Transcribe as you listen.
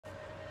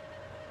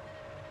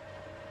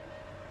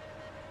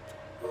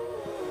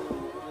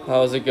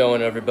How's it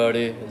going,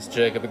 everybody? It's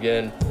Jacob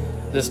again.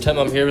 This time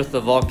I'm here with the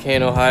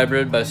Volcano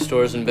Hybrid by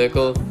Storz and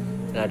Bickel,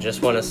 and I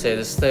just want to say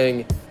this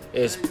thing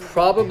is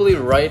probably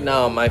right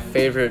now my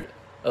favorite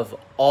of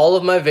all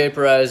of my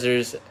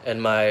vaporizers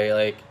and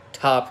my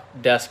top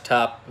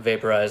desktop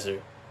vaporizer.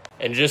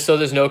 And just so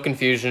there's no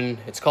confusion,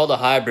 it's called a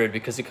hybrid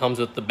because it comes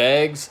with the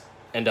bags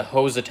and a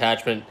hose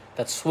attachment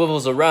that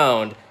swivels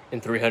around in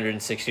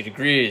 360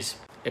 degrees.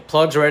 It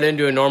plugs right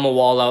into a normal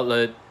wall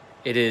outlet.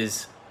 It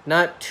is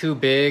not too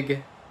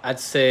big. I'd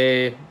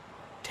say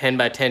 10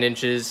 by 10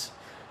 inches,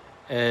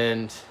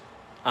 and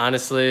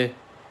honestly,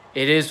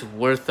 it is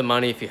worth the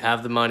money if you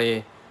have the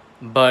money,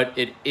 but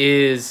it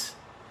is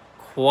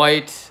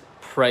quite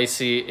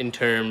pricey in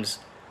terms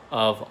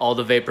of all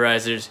the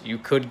vaporizers you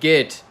could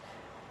get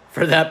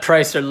for that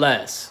price or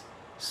less.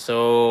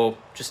 So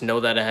just know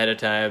that ahead of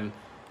time.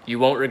 You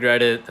won't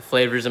regret it. The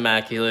flavor is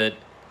immaculate.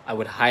 I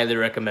would highly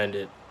recommend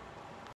it.